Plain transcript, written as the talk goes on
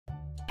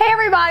Hey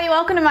everybody,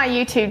 welcome to my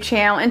YouTube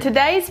channel. In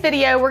today's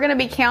video, we're going to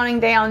be counting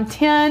down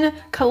 10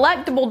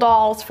 collectible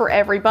dolls for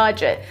every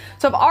budget.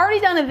 So I've already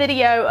done a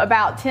video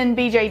about 10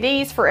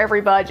 BJDs for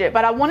every budget,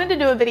 but I wanted to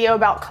do a video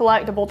about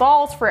collectible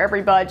dolls for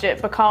every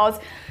budget because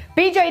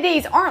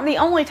BJDs aren't the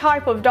only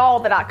type of doll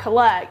that I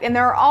collect, and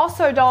there are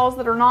also dolls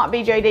that are not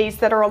BJDs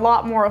that are a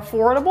lot more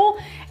affordable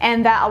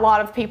and that a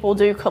lot of people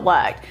do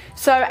collect.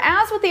 So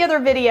as with the other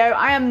video,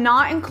 I am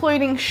not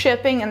including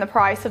shipping in the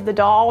price of the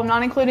doll. I'm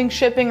not including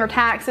shipping or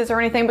taxes or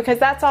anything because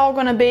that's all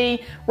going to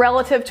be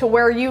relative to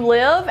where you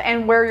live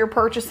and where you're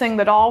purchasing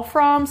the doll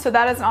from, so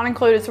that is not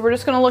included. So we're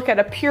just going to look at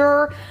a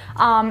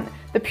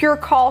the pure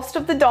cost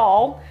of the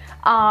doll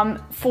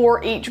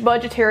for each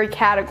budgetary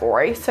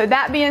category. So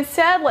that being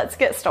said, let's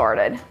get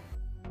started.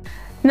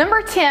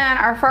 Number 10,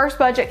 our first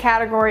budget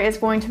category is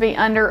going to be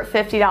under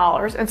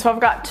 $50. And so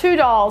I've got two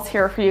dolls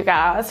here for you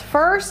guys.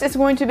 First is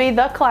going to be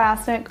the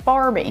classic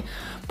Barbie.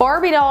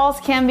 Barbie dolls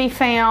can be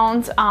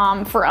found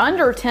for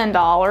under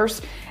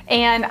 $10.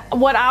 And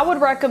what I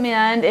would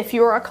recommend if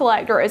you're a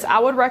collector is I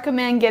would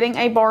recommend getting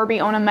a Barbie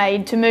on a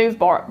made-to-move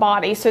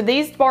body. So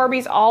these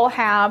Barbies all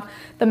have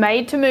the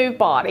made-to-move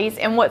bodies,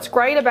 and what's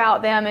great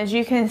about them is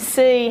you can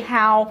see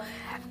how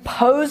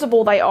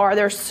posable they are.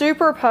 They're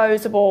super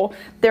posable.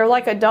 They're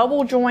like a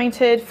double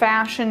jointed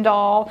fashion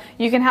doll.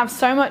 You can have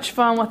so much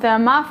fun with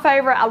them. My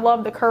favorite, I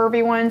love the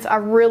curvy ones. I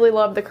really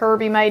love the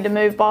curvy made to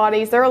move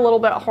bodies. They're a little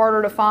bit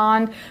harder to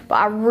find, but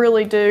I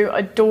really do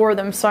adore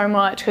them so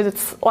much because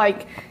it's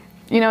like,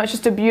 you know, it's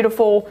just a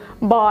beautiful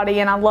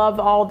body, and I love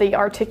all the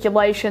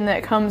articulation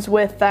that comes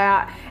with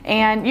that.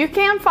 And you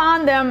can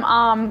find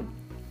them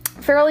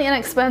fairly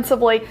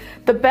inexpensively.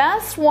 The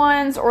best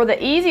ones, or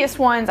the easiest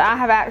ones I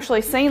have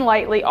actually seen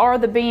lately, are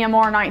the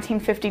BMR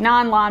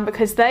 1959 line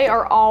because they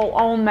are all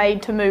on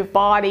made-to-move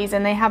bodies,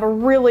 and they have a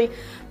really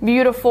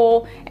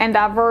beautiful and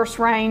diverse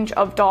range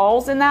of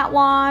dolls in that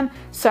line.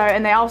 So,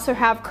 and they also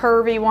have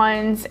curvy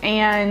ones,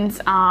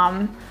 and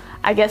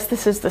I guess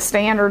this is the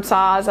standard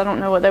size. I don't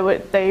know what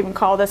they even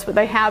call this, but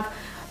they have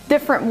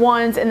different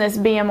ones in this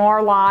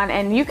BMR line,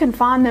 and you can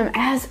find them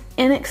as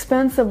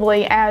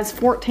inexpensively as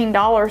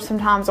 $14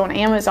 sometimes on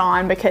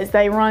Amazon because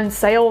they run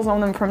sales on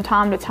them from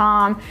time to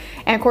time.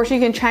 And of course you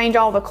can change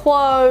all the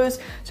clothes,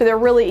 so they're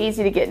really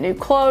easy to get new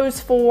clothes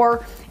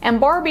for.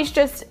 And Barbie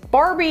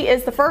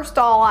is the first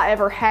doll I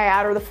ever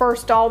had, or the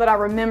first doll that I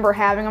remember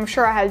having. I'm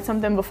sure I had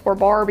something before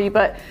Barbie,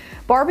 but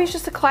Barbie's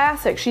just a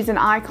classic. She's an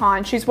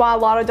icon. She's why a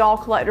lot of doll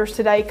collectors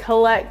today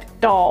collect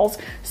dolls.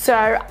 So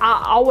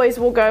I always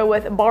will go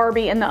with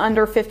Barbie in the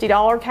under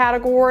 $50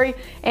 category,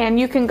 and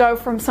you can go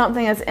from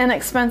something as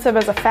inexpensive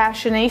as a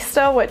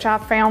fashionista, which I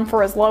found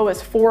for as low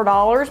as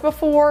 $4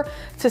 before,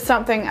 to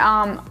something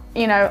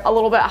you know, a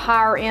little bit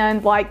higher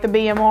end like the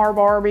BMR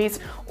Barbies.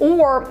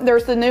 Or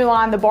there's the new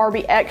line, the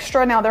Barbie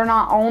Extra. Now they're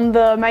not on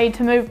the made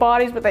to move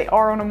bodies, but they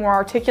are on a more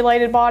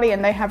articulated body,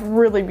 and they have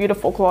really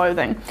beautiful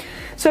clothing.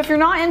 So if you're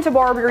not into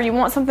Barbie or you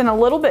want something a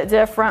little bit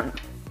different,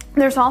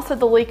 there's also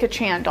the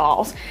Boneka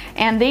dolls,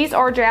 and these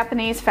are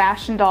Japanese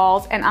fashion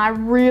dolls, and I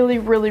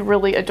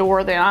really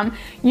adore them.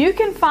 You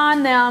can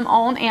find them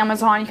on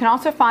Amazon. You can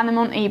also find them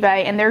on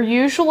eBay, and they're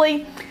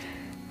usually,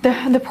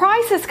 the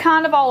price is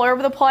kind of all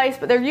over the place,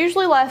 but they're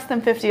usually less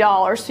than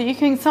 $50. So you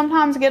can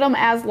sometimes get them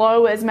as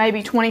low as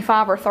maybe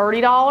 $25 or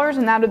 $30,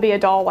 and that would be a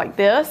doll like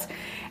this.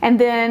 And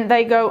then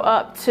they go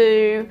up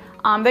to,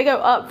 they go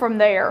up from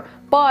there.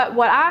 But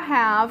what I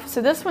have,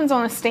 so this one's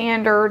on a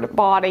standard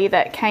body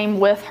that came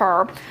with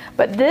her,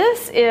 but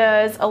this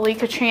is a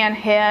Boneka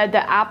head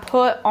that I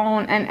put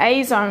on an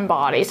A-Zone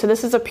body. So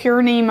this is a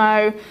Pure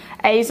Nemo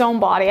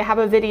A-Zone body. I have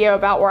a video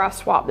about where I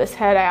swapped this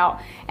head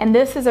out, and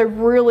this is a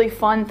really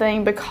fun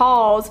thing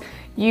because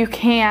you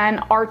can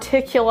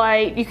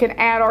articulate, you can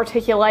add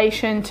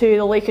articulation to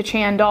the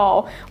Boneka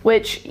doll,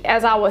 which,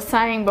 as I was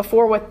saying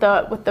before with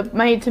the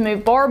made-to-move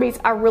Barbies,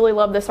 I really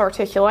love this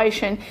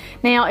articulation.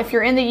 Now, if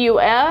you're in the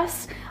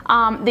US,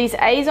 these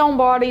A-Zone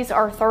bodies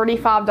are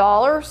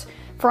 $35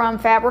 from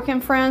Fabric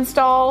and Friends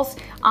dolls.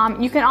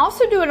 You can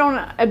also do it on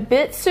a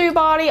Bitsu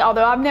body,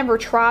 although I've never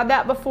tried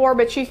that before,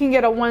 but you can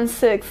get a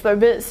 1/6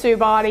 Bitsu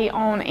body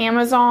on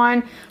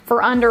Amazon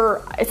for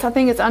under, I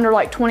think it's under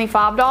like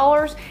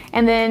 $25,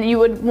 and then you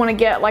would want to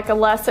get like a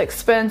less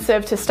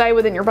expensive, to stay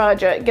within your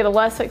budget, get a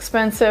less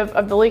expensive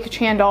of the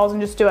Boneka dolls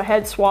and just do a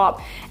head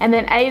swap. And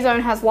then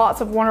A-Zone has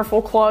lots of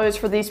wonderful clothes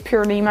for these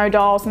Pure Nemo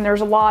dolls, and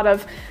there's a lot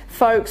of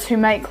folks who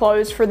make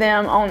clothes for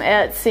them on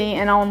Etsy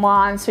and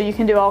online, so you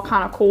can do all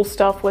kind of cool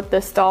stuff with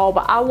this doll.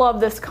 But I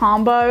love this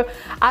combo.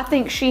 I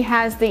think she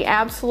has the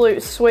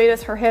absolute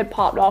sweetest, her head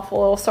popped off a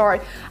little, sorry.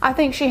 I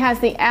think she has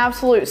the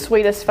absolute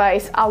sweetest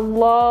face. I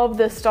love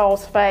this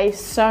doll's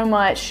face so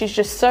much. She's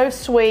just so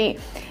sweet,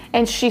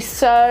 and she's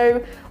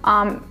so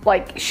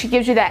like, she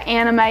gives you that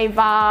anime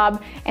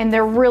vibe, and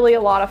they're really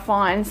a lot of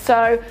fun.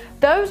 So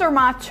those are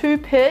my two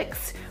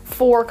picks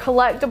for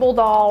collectible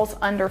dolls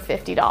under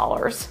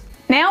 $50.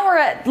 Now we're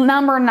at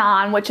number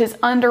 9, which is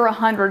under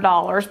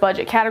 $100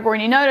 budget category.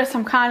 And you notice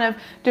I'm kind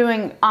of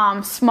doing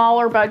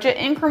smaller budget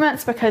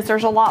increments because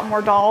there's a lot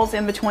more dolls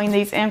in between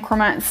these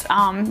increments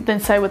than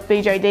say with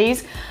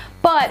BJDs.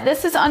 But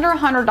this is under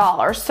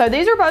 $100. So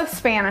these are both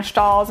Spanish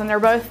dolls and they're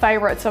both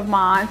favorites of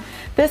mine.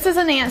 This is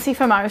a Nancy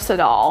Famosa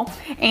doll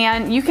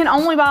and you can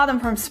only buy them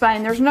from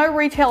Spain. There's no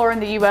retailer in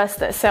the US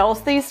that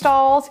sells these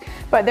dolls,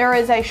 but there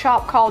is a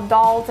shop called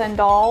Dolls and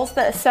Dolls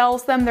that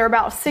sells them. They're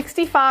about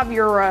 65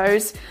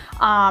 euros.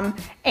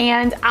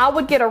 And I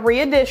would get a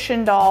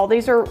re-edition doll.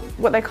 These are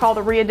what they call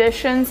the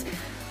re-editions.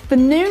 The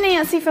new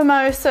Nancy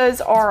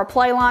Famosas are a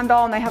playline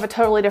doll and they have a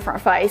totally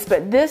different face,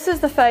 but this is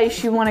the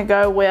face you want to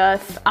go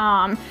with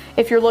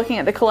if you're looking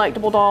at the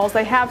collectible dolls.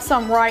 They have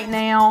some right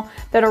now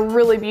that are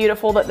really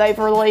beautiful that they've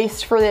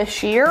released for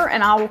this year,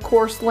 and I will of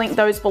course link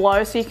those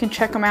below so you can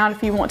check them out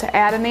if you want to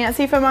add a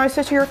Nancy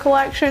Famosa to your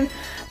collection.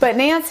 But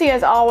Nancy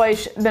has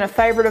always been a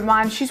favorite of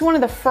mine. She's one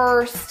of the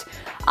first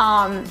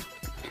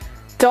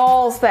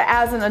dolls that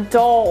as an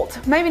adult,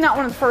 maybe not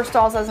one of the first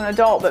dolls as an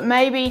adult, but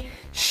maybe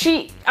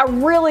I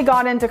really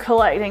got into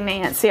collecting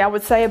Nancy, I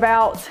would say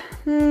about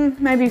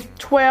maybe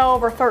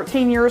 12 or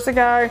 13 years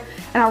ago,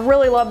 and I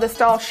really love this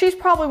doll. She's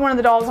probably one of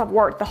the dolls I've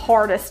worked the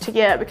hardest to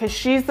get because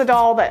she's the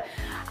doll that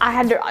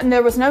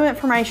there was no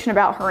information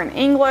about her in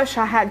English.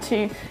 I had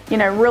to,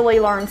 really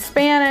learn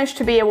Spanish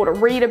to be able to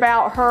read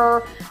about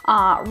her,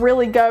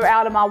 really go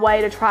out of my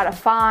way to try to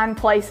find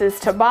places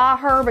to buy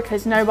her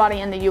because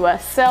nobody in the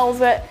US sells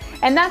it.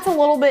 And that's a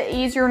little bit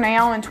easier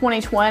now in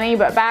 2020,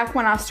 but back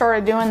when I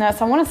started doing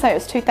this, I want to say it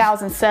was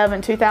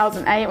 2007,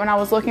 2008 when I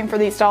was looking for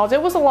these dolls,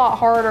 it was a lot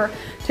harder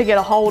to get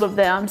a hold of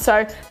them.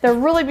 So they're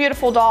really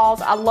beautiful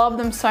dolls. I love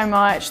them so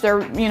much.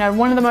 They're,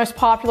 one of the most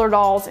popular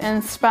dolls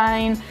in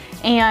Spain,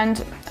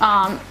 and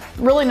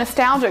really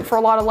nostalgic for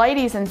a lot of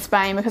ladies in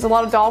Spain because a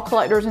lot of doll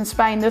collectors in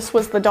Spain, this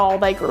was the doll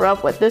they grew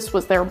up with. This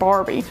was their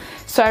Barbie.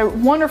 So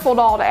wonderful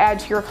doll to add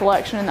to your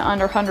collection in the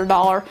under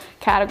 $100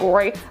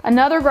 category.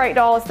 Another great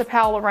doll is the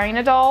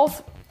Palorena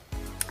dolls.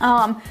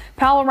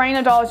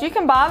 Palorena dolls, you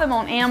can buy them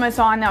on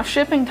Amazon. Now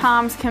shipping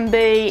times can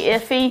be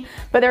iffy,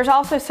 but there's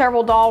also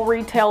several doll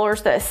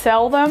retailers that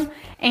sell them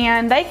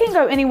and they can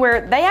go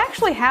anywhere. They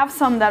actually have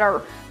some that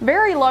are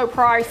very low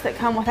price that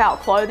come without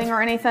clothing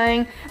or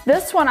anything.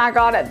 This one I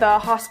got at the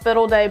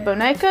Hospital de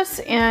Bonecas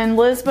in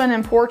Lisbon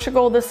in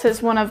Portugal. This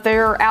is one of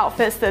their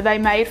outfits that they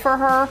made for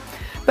her.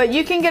 But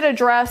you can get a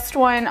dressed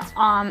one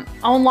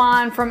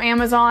online from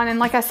Amazon, and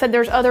like I said,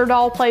 there's other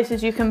doll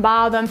places you can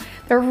buy them.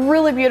 They're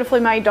really beautifully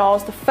made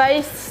dolls. The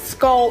face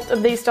sculpt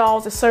of these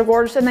dolls is so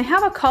gorgeous, and they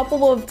have a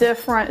couple of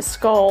different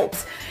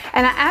sculpts.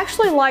 And I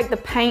actually like the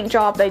paint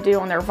job they do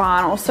on their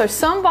vinyl. So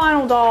some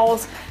vinyl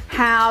dolls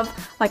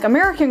have, like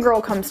American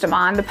Girl comes to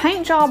mind, the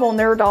paint job on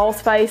their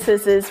dolls'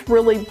 faces is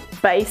really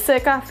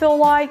basic, I feel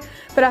like.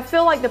 But I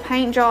feel like the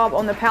paint job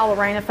on the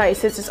Palorena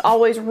faces is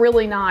always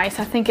really nice.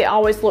 I think it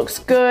always looks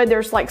good.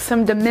 There's like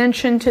some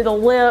dimension to the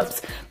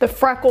lips. The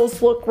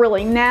freckles look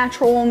really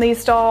natural on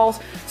these dolls.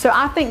 So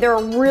I think they're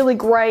a really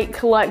great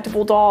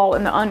collectible doll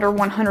in the under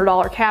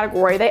 $100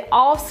 category. They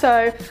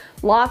also,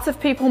 lots of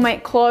people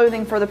make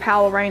clothing for the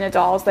Palorena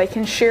dolls. They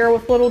can share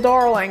with little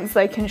darlings.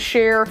 They can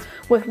share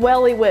with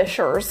welly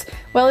wishers.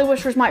 Welly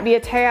wishers might be a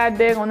tad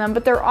big on them,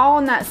 but they're all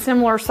in that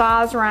similar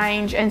size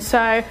range, and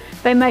so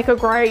they make a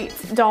great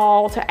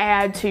doll to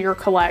add to your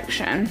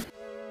collection.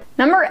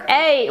 Number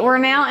 8, we're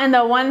now in the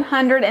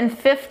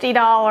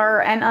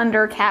 $150 and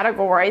under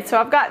category. So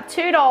I've got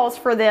 2 dolls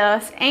for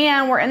this,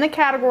 and we're in the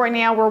category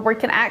now where we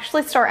can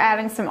actually start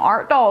adding some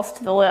art dolls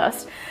to the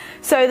list.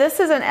 So this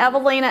is an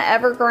Evelina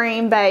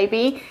Evergreen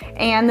baby,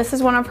 and this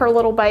is one of her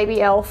little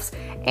baby elves.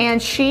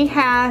 And she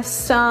has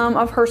some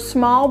of her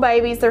small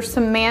babies. There's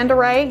some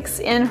mandrakes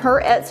in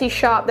her Etsy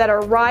shop that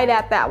are right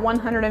at that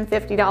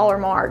 $150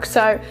 mark.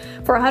 So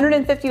for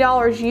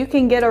 $150, you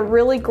can get a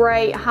really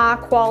great high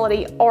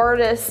quality art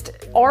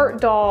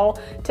doll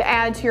to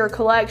add to your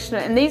collection.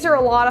 And these are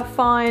a lot of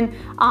fun.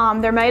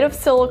 They're made of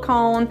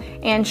silicone,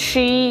 and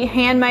she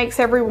hand makes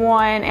every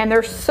one, and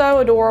they're so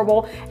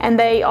adorable, and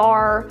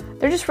they're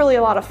just really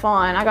a lot of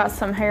fun. I got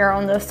some hair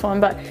on this one,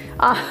 but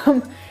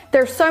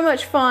they're so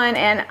much fun,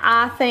 and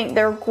I think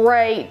they're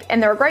great,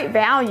 and they're a great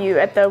value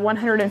at the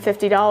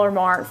 $150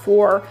 mark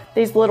for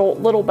these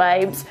little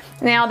babes.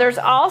 Now there's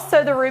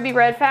also the Ruby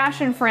Red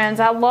Fashion Friends.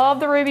 I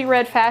love the Ruby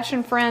Red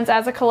Fashion Friends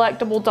as a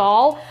collectible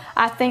doll.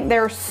 I think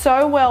they're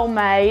so well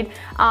made.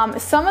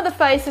 Some of the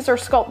faces are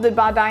sculpted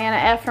by Diana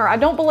Effner. I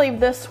don't believe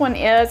this one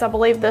is. I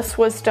believe this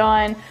was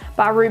done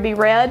by Ruby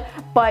Red,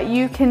 but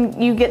you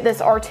get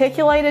this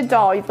articulated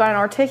doll. You've got an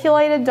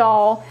articulated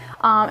doll.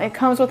 It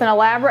comes with an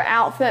elaborate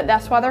outfit.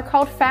 That's why they're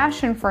called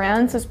Fashion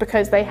Friends, is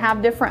because they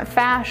have different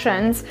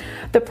fashions.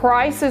 The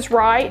price is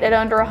right at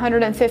under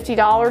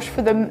 $150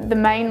 for the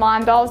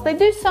mainline dolls. They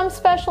do some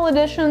special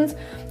editions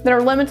that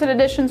are limited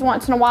editions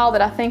once in a while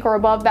that I think are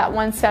above that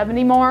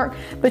 $170 mark,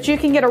 but you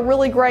can get a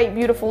really great,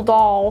 beautiful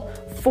doll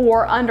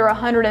for under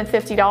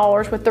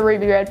 $150 with the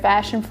Ruby Red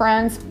Fashion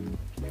Friends.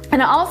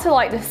 And I also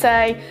like to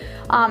say,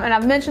 and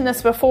I've mentioned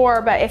this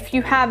before, but if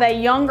you have a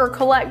younger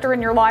collector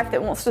in your life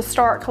that wants to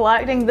start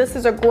collecting, this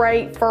is a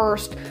great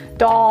first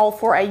doll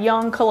for a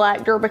young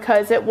collector,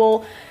 because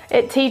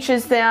it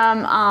teaches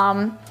them,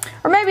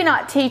 or maybe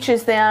not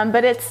teaches them,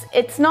 but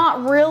it's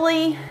not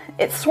really,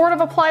 it's sort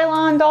of a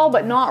playline doll,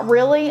 but not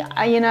really,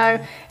 you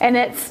know, and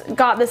it's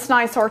got this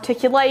nice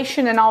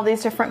articulation and all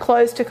these different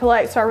clothes to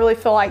collect. So I really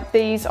feel like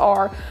these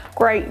are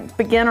great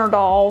beginner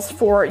dolls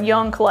for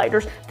young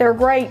collectors. They're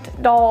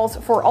great dolls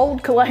for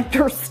old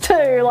collectors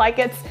too. Like,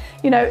 it's,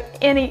 you know,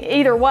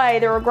 either way,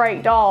 they're a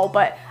great doll,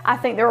 but I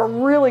think they're a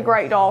really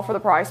great doll for the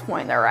price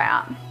point they're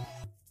at.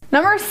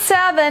 Number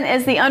 7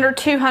 is the under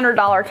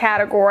 $200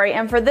 category,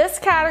 and for this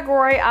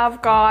category I've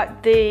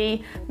got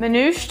the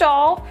Manouche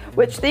doll,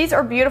 which these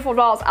are beautiful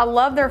dolls. I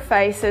love their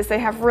faces. They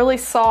have really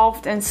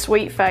soft and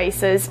sweet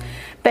faces.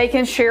 They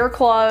can share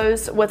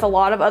clothes with a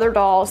lot of other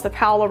dolls. The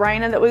Pal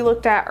Lorena that we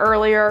looked at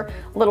earlier,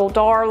 Little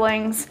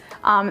Darlings,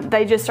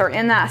 they just are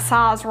in that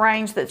size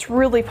range that's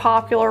really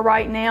popular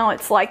right now.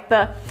 It's like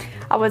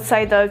I would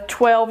say the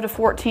 12 to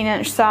 14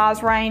 inch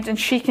size range, and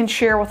she can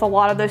share with a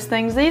lot of those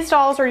things. These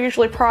dolls are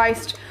usually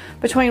priced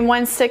between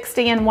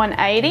 $160 and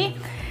 $180.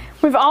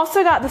 We've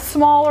also got the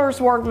smaller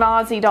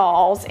Zwergnazi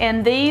dolls,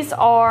 and these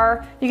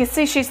are, you can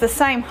see she's the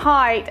same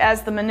height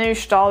as the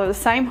Manouche doll. They're the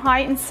same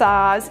height and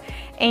size,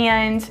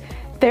 and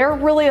they're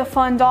really a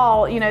fun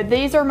doll. You know,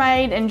 these are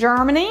made in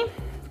Germany,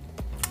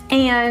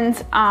 and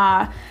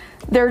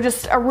they're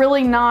just a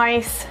really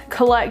nice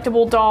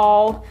collectible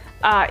doll.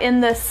 In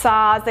this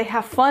size. They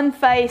have fun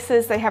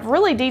faces. They have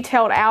really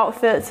detailed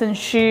outfits and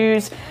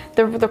shoes.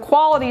 The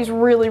quality is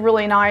really,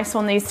 really nice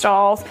on these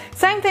dolls.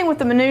 Same thing with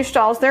the Manouche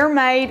dolls. They're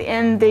made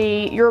in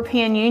the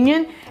European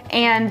Union,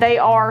 and they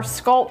are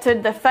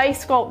sculpted. The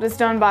face sculpt is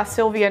done by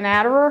Sylvia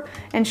Natterer,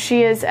 and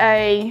she is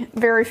a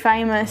very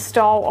famous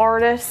doll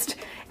artist.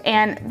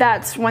 And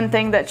that's one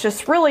thing that's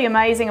just really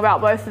amazing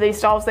about both of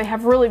these dolls. They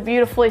have really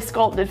beautifully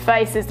sculpted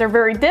faces. They're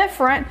very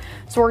different.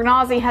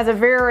 Zwergnazi has a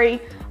very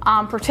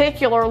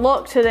particular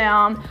look to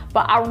them,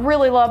 but I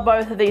really love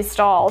both of these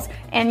dolls.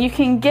 And you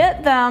can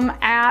get them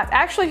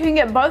actually you can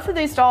get both of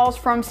these dolls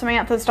from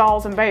Samantha's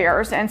Dolls and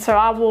Bears, and so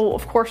I will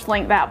of course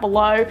link that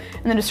below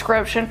in the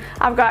description.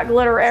 I've got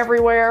glitter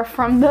everywhere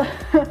from the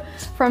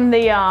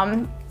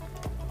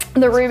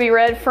the Ruby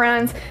Red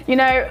friends. You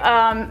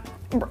know,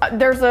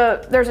 there's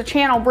a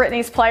channel,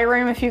 Brittany's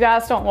Playroom. If you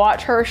guys don't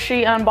watch her,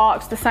 she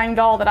unboxed the same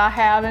doll that I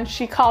have, and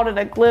she called it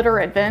a glitter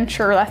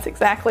adventure. That's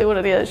exactly what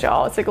it is,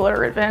 y'all. It's a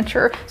glitter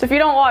adventure. So if you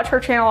don't watch her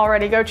channel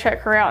already, go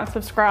check her out and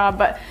subscribe.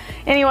 But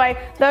anyway,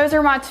 those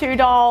are my 2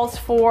 dolls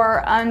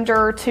for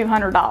under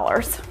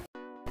 $200.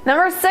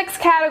 Number 6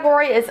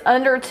 category is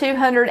under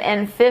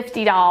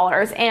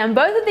 $250, and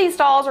both of these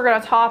dolls are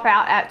going to top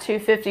out at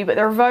 $250, but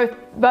they're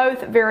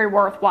both very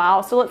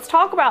worthwhile. So let's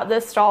talk about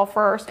this doll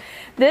first.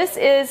 This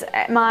is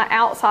my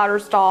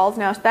Outsiders dolls.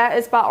 Now that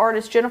is by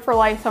artist Jennifer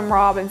Latham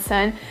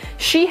Robinson.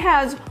 She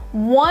has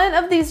one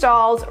of these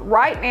dolls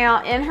right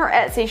now in her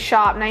Etsy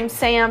shop named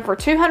Sam for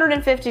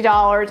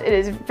 $250. It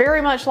is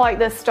very much like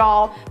this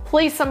doll.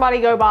 Please somebody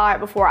go buy it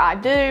before I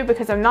do,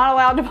 because I'm not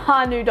allowed to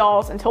buy new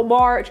dolls until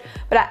March,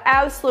 but I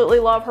absolutely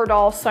love her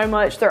dolls so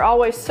much. They're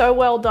always so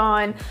well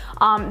done.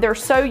 They're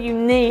so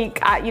unique.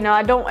 You know,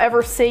 I don't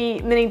ever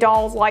see many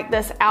dolls like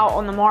this out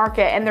on the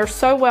market, and they're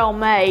so well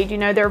made. You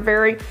know,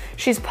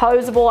 she's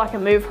posable. I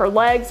can move her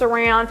legs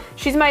around.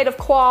 She's made of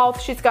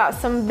cloth. She's got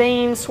some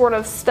bean sort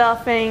of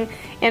stuffing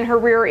in her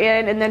rear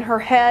end, and then her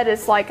head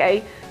is like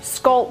a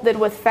sculpted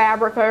with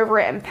fabric over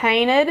it and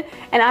painted.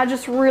 And I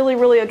just really,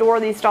 really adore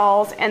these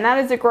dolls, and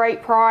that is a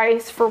great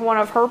price for one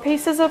of her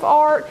pieces of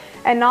art.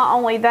 And not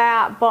only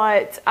that,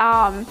 but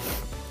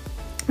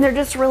they're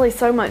just really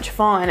so much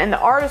fun, and the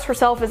artist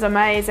herself is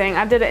amazing.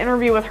 I did an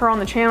interview with her on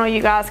the channel.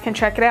 You guys can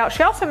check it out.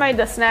 She also made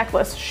this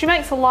necklace. She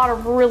makes a lot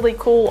of really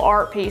cool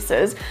art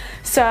pieces.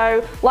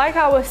 So like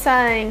I was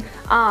saying,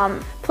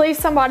 please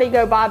somebody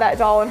go buy that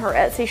doll in her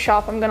Etsy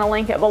shop. I'm going to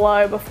link it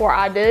below before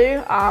I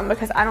do,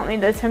 because I don't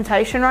need the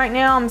temptation right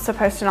now. I'm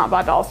supposed to not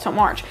buy dolls till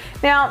March.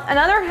 Now,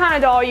 another kind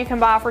of doll you can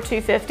buy for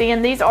 $250,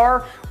 and these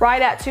are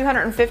right at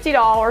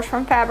 $250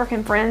 from Fabric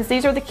and Friends.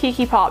 These are the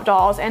Kiki Pop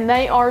dolls, and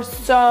they are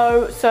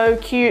so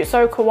cute,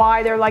 so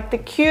kawaii. They're like the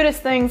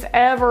cutest things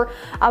ever.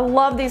 I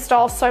love these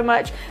dolls so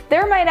much.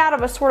 They're made out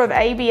of a sort of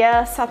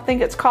ABS, I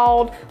think it's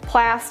called,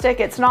 plastic.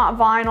 It's not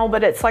vinyl,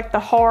 but it's like the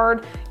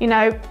hard, you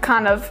know,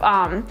 kind of,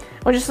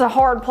 well, just a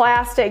hard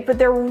plastic, but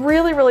they're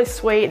really, really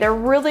sweet. They're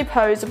really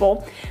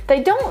posable.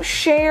 They don't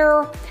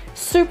share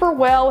super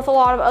well with a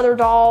lot of other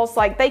dolls.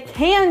 Like, they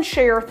can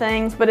share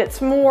things, but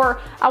it's more,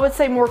 I would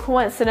say, more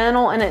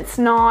coincidental, and it's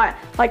not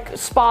like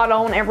spot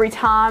on every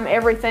time.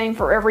 Everything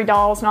for every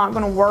doll is not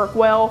going to work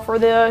well for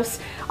this,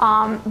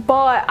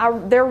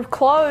 but their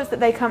clothes that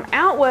they come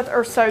out with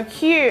are so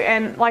cute.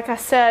 And like I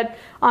said,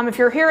 if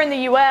you're here in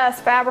the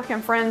US, Fabric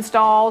and Friends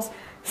Dolls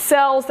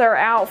sells their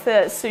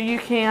outfits, so you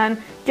can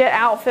get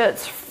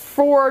outfits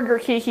for your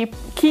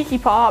Kiki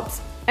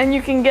Pops And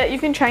you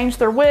can change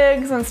their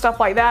wigs and stuff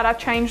like that. I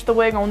changed the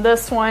wig on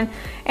this one,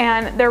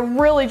 and they're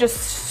really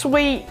just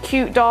sweet,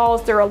 cute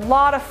dolls. They're a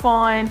lot of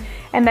fun,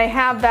 and they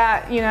have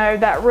that, you know,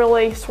 that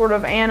really sort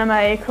of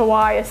anime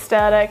kawaii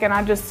aesthetic, and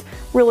I just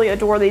really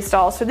adore these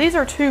dolls. So these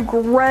are two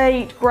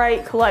great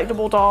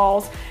collectible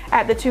dolls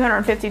at the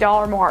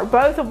 $250 mark,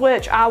 both of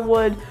which I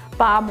would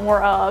buy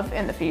more of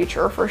in the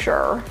future for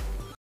sure.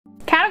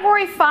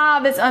 Category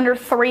 5 is under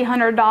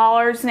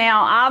 $300.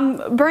 Now,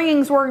 I'm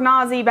bringing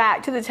Zwergnazi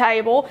back to the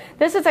table.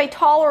 This is a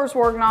taller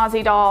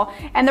Zwergnazi doll,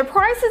 and the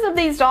prices of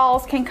these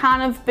dolls can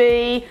kind of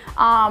be,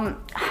 I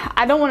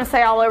don't want to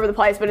say all over the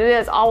place, but it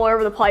is all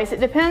over the place. It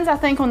depends, I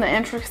think, on the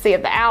intricacy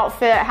of the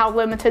outfit, how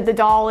limited the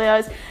doll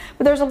is.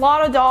 But there's a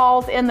lot of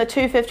dolls in the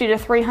 $250 to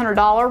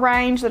 $300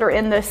 range that are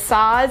in this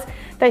size.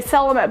 They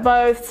sell them at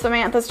both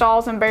Samantha's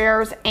Dolls and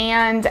Bears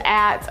and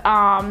at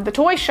the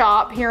toy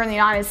shop here in the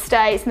United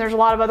States. And there's a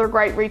lot of other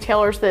great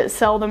retailers that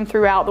sell them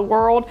throughout the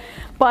world.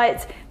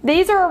 But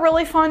these are a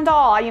really fun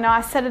doll. You know,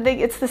 I said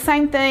it's the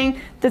same thing.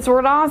 The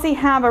Zwergnazi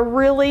have a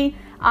really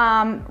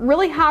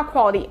high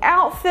quality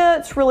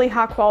outfits, really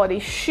high quality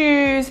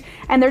shoes,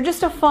 and they're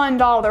just a fun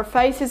doll. Their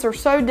faces are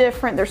so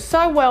different, they're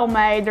so well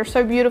made, they're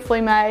so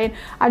beautifully made.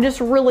 I just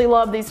really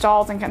love these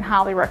dolls and can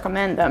highly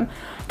recommend them.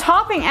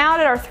 Topping out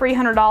at our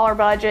 $300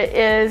 budget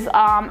is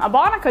a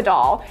Boneka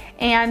doll,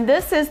 and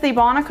this is the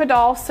Boneka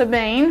doll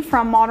Sabine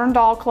from Modern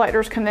Doll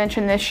Collectors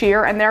Convention this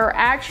year, and they're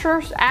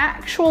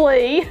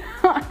actually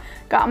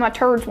got my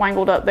turds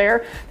wangled up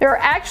there. There are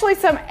actually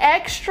some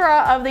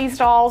extra of these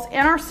dolls in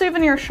our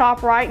souvenir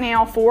shop right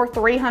now for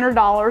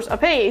 $300 a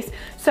piece.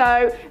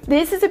 So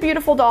this is a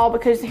beautiful doll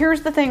because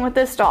here's the thing with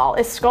this doll.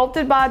 It's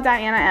sculpted by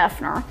Diana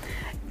Effner.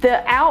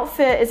 The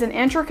outfit is an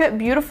intricate,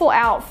 beautiful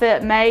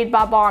outfit made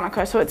by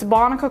Boneka. So it's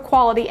Boneka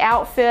quality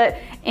outfit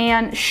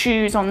and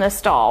shoes on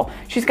this doll.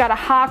 She's got a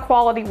high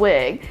quality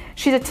wig.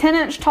 She's a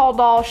 10-inch tall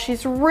doll.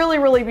 She's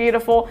really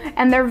beautiful,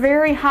 and they're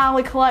very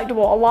highly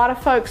collectible. A lot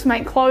of folks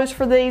make clothes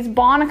for these.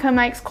 Boneka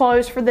makes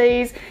clothes for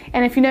these,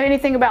 and if you know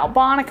anything about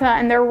Boneka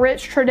and their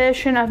rich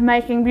tradition of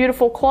making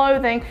beautiful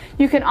clothing,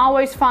 you can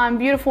always find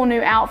beautiful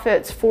new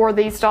outfits for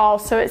these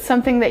dolls. So it's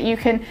something that you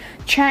can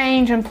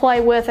change and play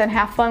with and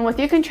have fun with.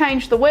 You can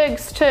change the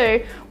wigs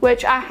too,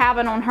 which I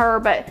haven't on her,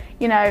 but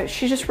you know,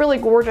 she's just really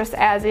gorgeous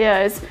as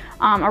is.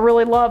 I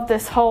really love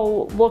this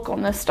whole look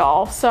on this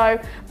doll. So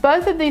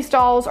both of these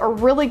dolls are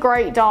really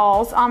great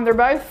dolls. They're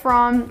both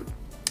from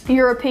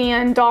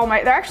European doll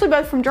make. They're actually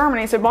both from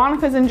Germany. So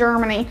Boneka's in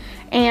Germany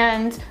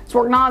and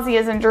Zwergnazi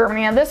is in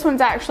Germany. And this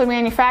one's actually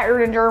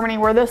manufactured in Germany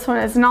where this one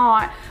is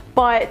not.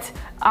 But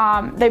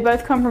they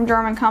both come from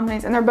German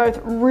companies, and they're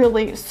both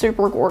really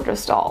super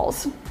gorgeous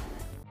dolls.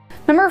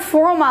 Number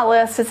 4 on my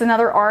list is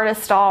another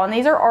artist doll, and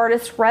these are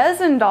artist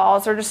resin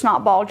dolls. They're just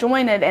not ball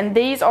jointed, and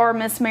these are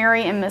Miss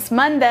Mary and Miss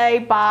Monday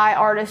by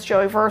artist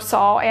Joey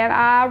Versal, and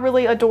I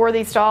really adore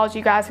these dolls.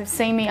 You guys have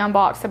seen me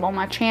unbox them on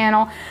my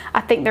channel.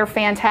 I think they're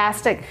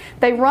fantastic.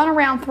 They run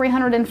around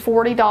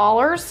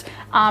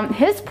 $340.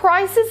 His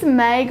prices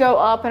may go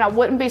up, and I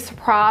wouldn't be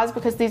surprised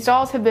because these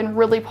dolls have been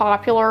really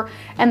popular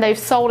and they've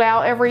sold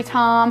out every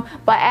time,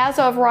 but as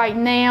of right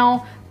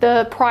now,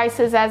 the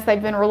prices as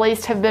they've been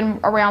released have been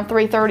around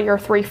 $330 or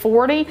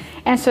 $340,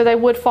 and so they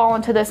would fall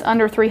into this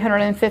under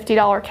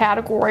 $350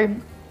 category.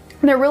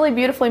 They're really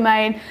beautifully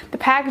made. The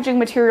packaging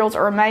materials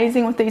are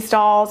amazing with these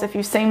dolls. If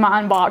you've seen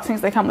my unboxings,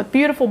 they come with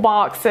beautiful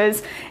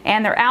boxes,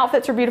 and their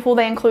outfits are beautiful.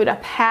 They include a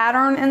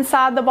pattern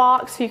inside the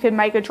box, so you could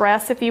make a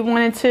dress if you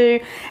wanted to.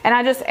 And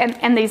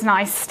and these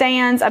nice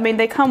stands. I mean,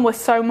 they come with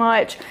so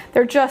much.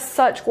 They're just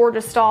such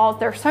gorgeous dolls.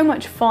 They're so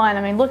much fun.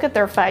 I mean, look at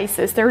their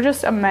faces. They're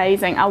just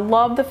amazing. I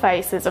love the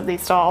faces of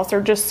these dolls. They're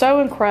just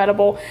so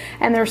incredible,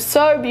 and they're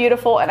so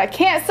beautiful, and I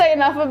can't say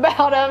enough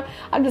about them.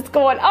 I'm just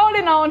going on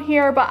and on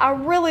here, but I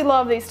really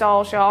love these dolls,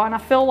 y'all, and I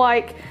feel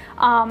like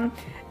I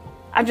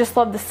just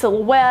love the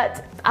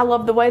silhouette. I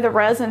love the way the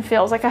resin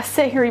feels. Like I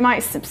sit here, you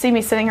might see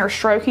me sitting here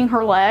stroking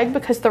her leg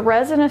because the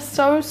resin is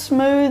so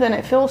smooth and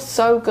it feels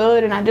so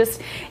good, and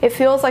it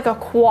feels like a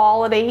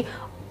quality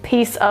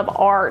piece of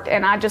art,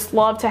 and I just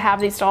love to have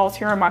these dolls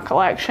here in my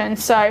collection.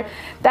 So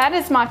that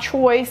is my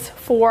choice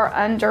for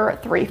under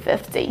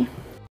 $350.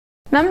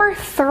 Number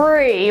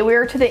 3, we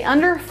are to the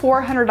under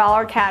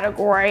 $400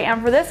 category,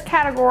 and for this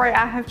category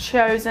I have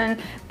chosen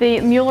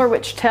the Mueller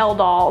Witch Tale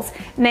dolls.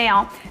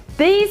 Now,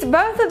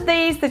 both of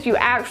these that you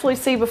actually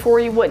see before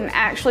you wouldn't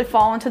actually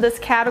fall into this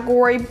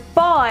category,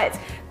 but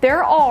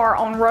there are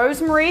on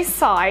Rosemarie's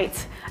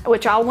site,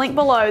 which I'll link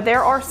below,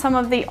 there are some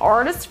of the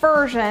artist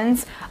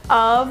versions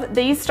of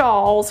these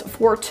dolls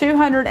for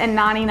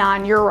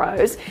 299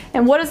 euros.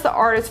 And what does the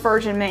artist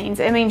version mean?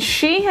 It means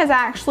she has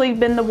actually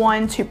been the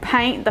one to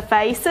paint the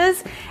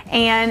faces,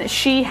 and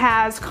she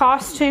has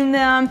costumed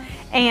them,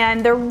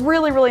 and they're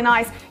really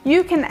nice.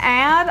 You can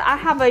add, I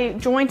have a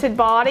jointed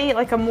body,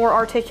 like a more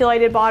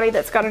articulated body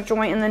that's got a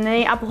joint in the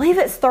knee. I believe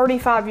it's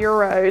 35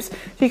 euros.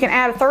 So you can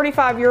add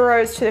 35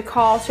 euros to the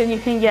cost and you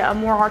can get a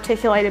more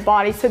articulated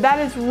body. So that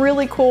is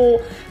really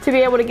cool to be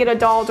able to get a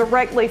doll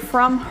directly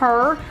from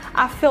her.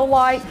 I feel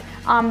like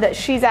that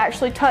she's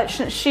actually touched,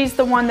 since she's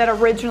the one that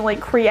originally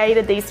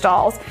created these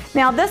dolls.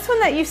 Now this one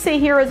that you see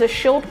here is a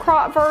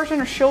Schildkröte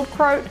version, or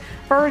Schildkröte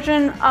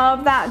version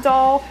of that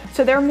doll,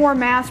 so they're more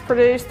mass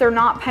produced. They're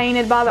not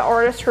painted by the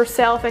artist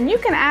herself, and you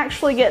can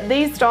actually get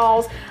these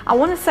dolls, I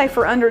want to say,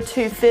 for under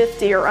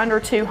 $250 or under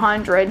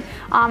 $200.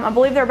 I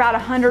believe they're about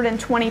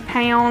 120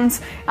 pounds.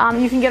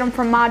 You can get them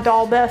from My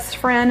Doll Best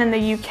Friend in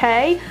the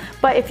UK,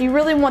 but if you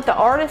really want the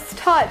artist's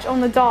touch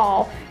on the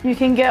doll, you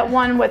can get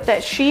one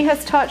that she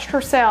has touched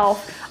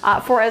herself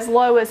for as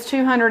low as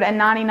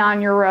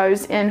 299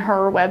 euros in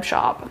her web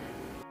shop.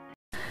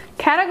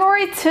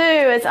 Category 2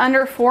 is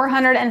under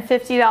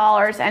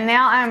 $450, and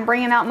now I'm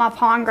bringing out my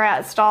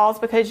Pongratz dolls,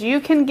 because you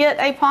can get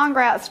a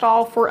Pongratz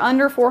doll for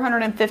under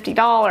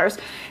 $450.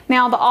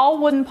 Now the all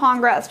wooden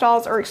Pongratz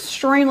dolls are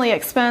extremely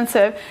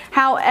expensive.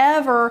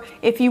 However,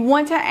 if you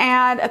want to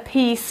add a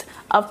piece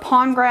of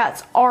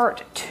Pongratz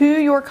art to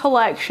your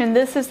collection,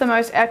 this is the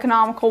most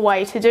economical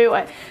way to do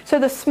it. So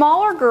the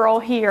smaller girl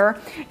here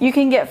you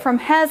can get from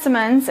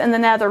Hezemans in the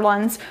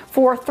Netherlands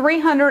for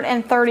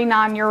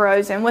 339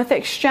 euros, and with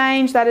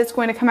exchange that is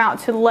going to come out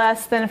to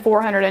less than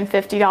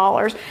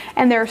 $450.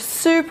 And they're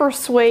super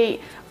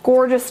sweet,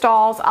 gorgeous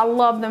dolls. I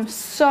love them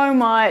so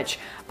much.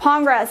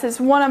 Pongratz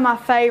is one of my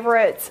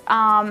favorites.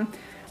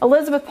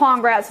 Elizabeth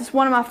Pongratz is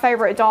one of my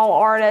favorite doll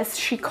artists.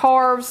 She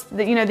carves,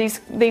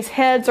 these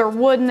heads are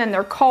wooden and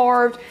they're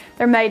carved.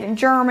 They're made in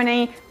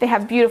Germany. They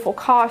have beautiful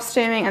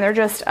costuming and they're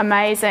just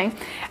amazing.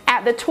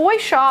 At the toy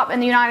shop in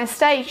the United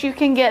States, you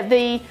can get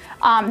the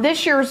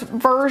this year's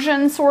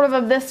version sort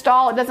of this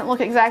doll. It doesn't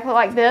look exactly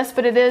like this,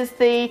 but it is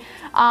the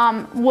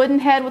wooden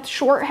head with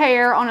short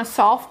hair on a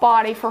soft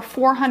body for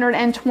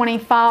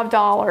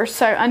 $425.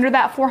 So under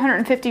that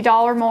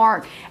 $450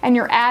 mark, and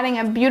you're adding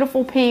a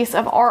beautiful piece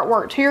of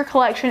artwork to your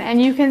collection,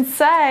 and you can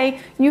say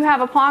you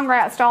have a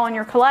Pongratz doll in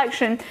your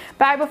collection.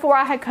 Back before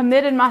I had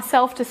committed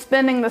myself to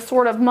spending the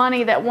sort of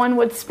money that one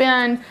would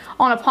spend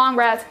on a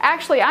Pongratz,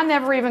 actually I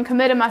never even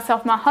committed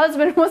myself. My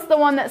husband was the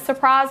one that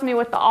surprised me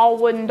with the all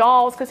wooden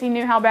dolls, because he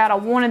knew how bad I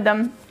wanted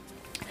them.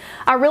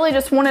 I really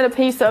just wanted a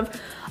piece of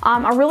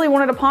I really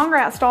wanted a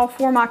Pongratz doll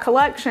for my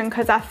collection,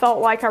 because I felt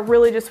like I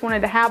really just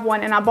wanted to have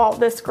one, and I bought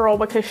this girl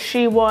because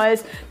she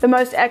was the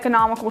most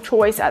economical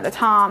choice at the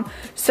time.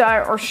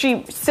 So, or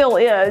she still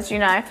is,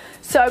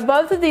 So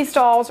both of these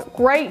dolls,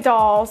 great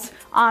dolls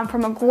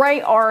from a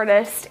great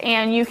artist,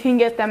 and you can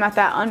get them at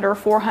that under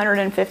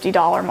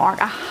 $450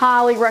 mark. I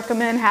highly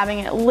recommend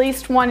having at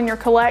least one in your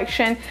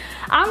collection.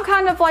 I'm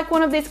kind of like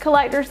one of these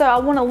collectors that I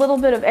want a little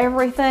bit of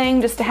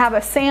everything, just to have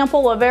a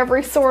sample of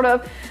every sort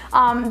of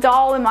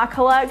doll in my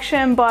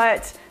collection,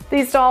 but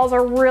these dolls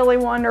are really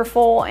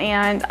wonderful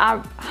and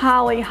I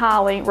highly,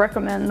 highly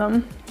recommend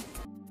them.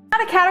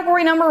 To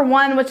category number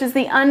 1, which is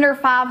the under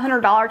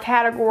 $500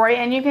 category,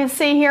 and you can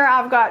see here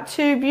I've got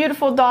two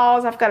beautiful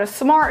dolls. I've got a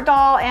Smart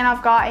doll and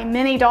I've got a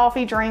Mini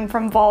Dolphy Dream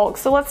from Volk.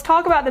 So let's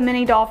talk about the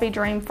Mini Dolphy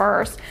Dream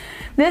first.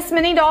 This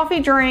Mini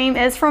Dolphy Dream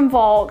is from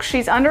Volk.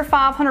 She's under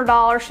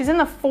 $500. She's in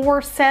the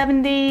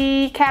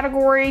 470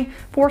 category,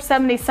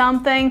 470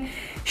 something.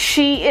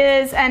 She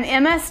is an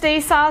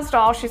MSD size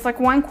doll. She's like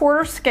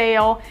 1/4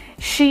 scale.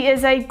 She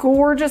is a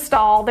gorgeous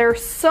doll. They're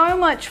so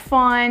much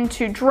fun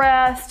to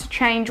dress, to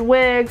change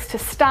wigs, to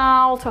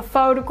style, to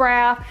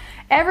photograph.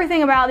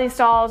 Everything about these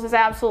dolls is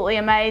absolutely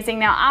amazing.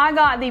 Now, I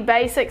got the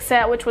basic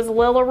set, which was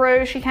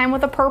Lilaroo. She came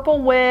with a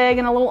purple wig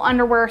and a little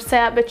underwear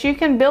set, but you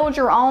can build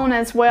your own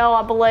as well,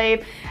 I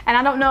believe. And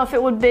I don't know if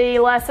it would be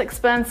less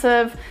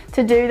expensive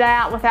to do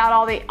that without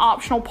all the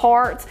optional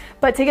parts.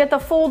 But to get the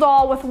full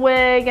doll with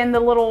wig and the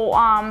little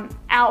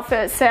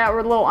outfit set,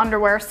 or the little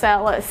underwear set,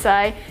 let's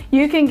say,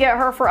 you can get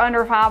her for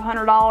under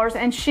 $500,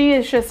 and she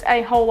is just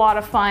a whole lot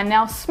of fun.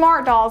 Now,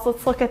 Smart dolls,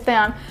 let's look at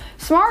them.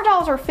 Smart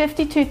dolls are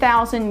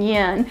 52,000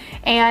 yen,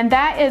 and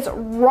that is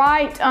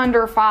right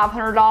under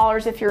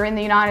 $500 if you're in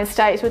the United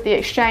States with the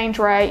exchange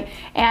rate.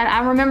 And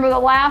I remember the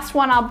last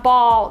one I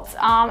bought,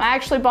 I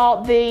actually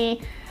bought the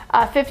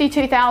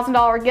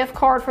 $52,000 gift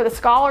card for the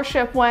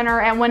scholarship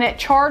winner, and when it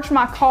charged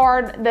my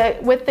card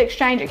with the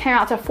exchange, it came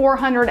out to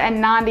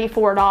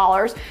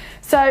 $494.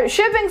 So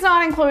shipping's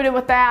not included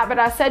with that, but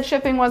I said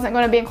shipping wasn't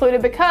going to be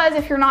included because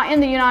if you're not in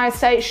the United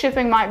States,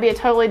 shipping might be a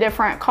totally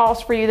different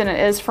cost for you than it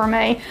is for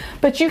me.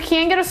 But you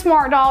can get a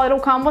Smart doll.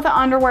 It'll come with an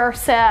underwear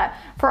set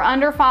for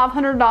under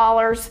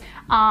 $500.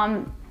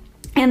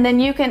 And then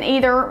you can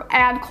either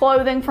add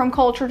clothing from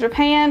Culture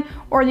Japan,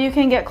 or you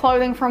can get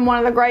clothing from one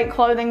of the great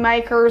clothing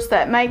makers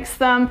that makes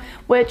them,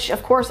 which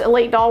of course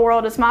Elite Doll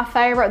World is my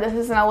favorite. This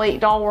is an Elite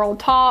Doll World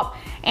top,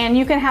 and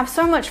you can have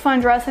so much fun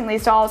dressing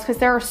these dolls because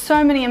there are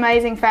so many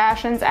amazing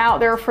fashions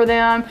out there for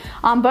them,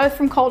 both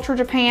from Culture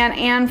Japan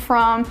and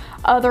from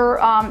other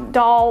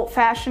doll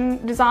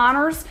fashion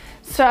designers.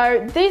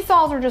 So these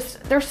dolls are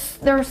just,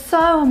 they're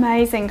so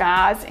amazing,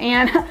 guys.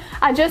 And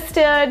I just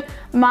did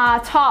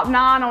my top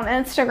 9 on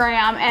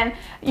Instagram, and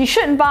you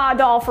shouldn't buy a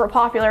doll for a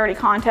popularity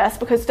contest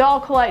because doll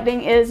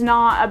collecting is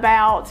not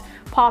about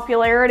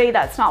popularity.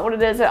 That's not what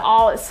it is at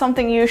all. It's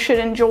something you should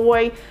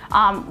enjoy,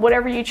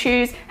 whatever you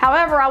choose.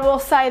 However, I will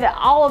say that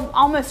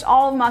almost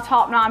all of my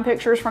top 9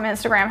 pictures from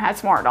Instagram had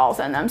smart dolls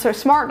in them. So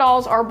smart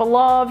dolls are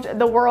beloved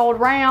the world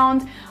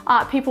round.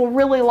 People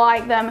really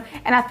like them,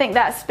 and I think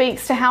that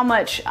speaks to how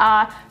much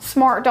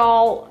smart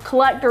doll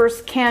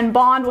collectors can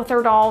bond with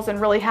their dolls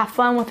and really have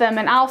fun with them.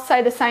 And I'll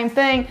say the same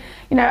thing.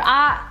 You know,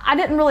 I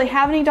didn't really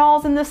have any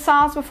dolls in this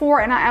size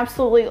before, and I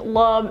absolutely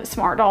love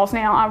smart dolls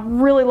now. I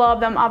really love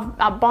them.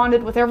 I've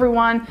bonded with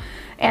everyone,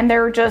 and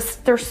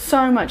they're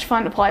so much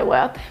fun to play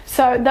with.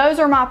 So those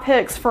are my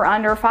picks for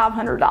under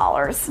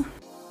 $500.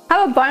 I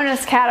have a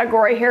bonus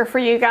category here for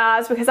you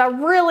guys because I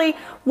really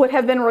would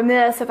have been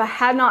remiss if I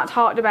had not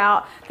talked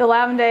about the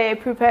Lavender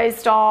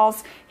Poupées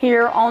dolls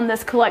here on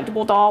this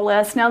collectible doll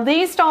list. Now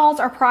these dolls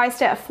are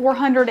priced at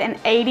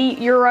 480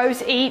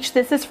 euros each.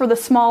 This is for the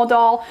small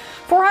doll.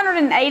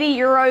 480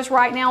 euros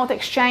right now with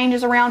exchange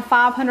is around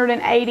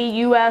 580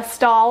 US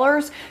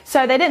dollars.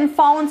 So they didn't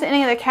fall into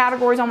any of the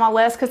categories on my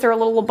list because they're a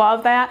little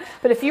above that.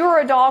 But if you are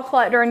a doll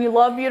collector and you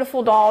love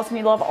beautiful dolls and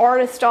you love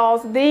artist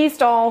dolls, these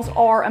dolls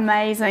are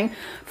amazing.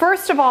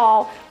 First of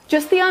all,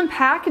 just the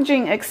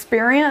unpackaging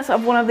experience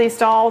of one of these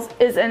dolls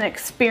is an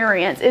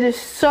experience. It is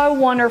so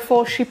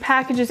wonderful. She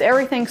packages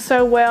everything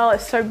so well.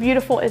 It's so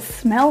beautiful. It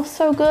smells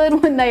so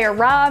good when they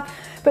arrive.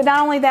 But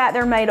not only that,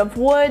 they're made of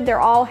wood. They're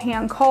all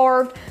hand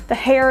carved. The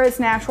hair is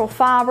natural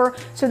fiber.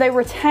 So they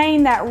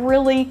retain that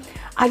really,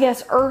 I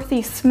guess,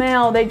 earthy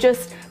smell.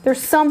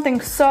 There's something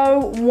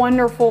so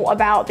wonderful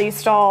about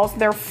these dolls.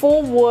 They're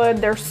full wood.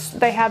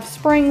 They have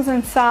springs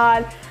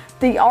inside.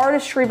 The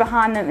artistry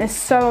behind them is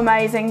so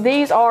amazing.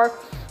 These are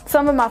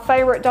some of my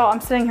favorite dolls.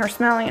 I'm sitting here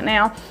smelling it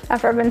now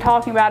after I've been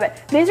talking about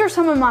it. These are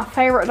some of my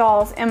favorite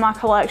dolls in my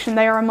collection.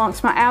 They are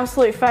amongst my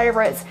absolute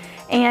favorites,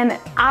 and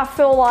I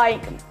feel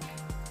like,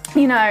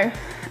 you know,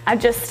 I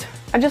just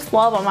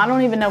love them. I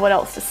don't even know what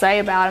else to say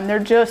about them. They're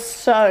just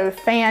so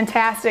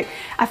fantastic.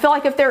 I feel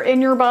like if they're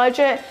in your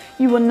budget,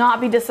 you will not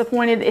be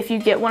disappointed if you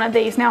get one of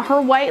these. Now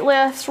her wait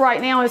list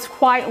right now is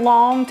quite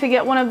long to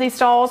get one of these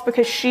dolls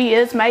because she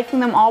is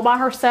making them all by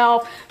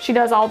herself. She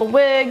does all the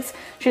wigs,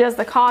 she does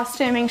the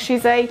costuming.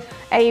 She's a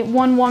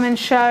one-woman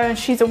show, and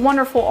she's a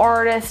wonderful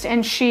artist,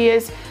 and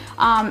she's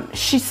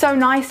so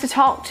nice to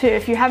talk to.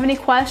 If you have any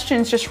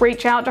questions, just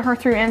reach out to her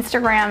through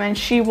Instagram and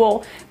she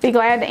will be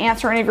glad to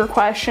answer any of your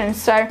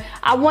questions. So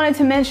I wanted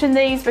to mention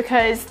these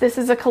because this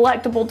is a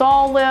collectible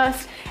doll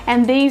list,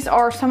 and these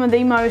are some of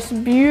the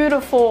most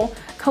beautiful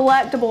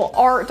collectible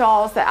art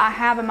dolls that I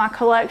have in my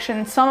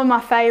collection, some of my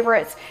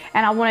favorites,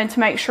 and I wanted to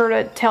make sure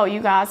to tell you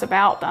guys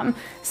about them.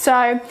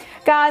 So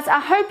guys, I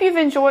hope you've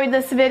enjoyed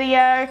this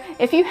video.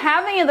 If you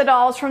have any of the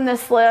dolls from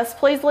this list,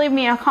 please leave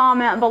me a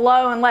comment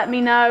below and let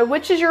me know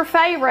which is your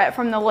favorite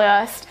from the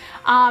list.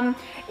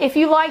 If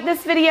you like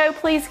this video,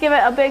 please give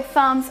it a big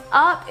thumbs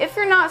up. If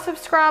you're not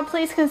subscribed,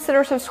 please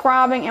consider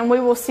subscribing, and we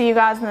will see you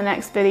guys in the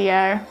next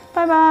video.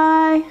 Bye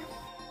bye.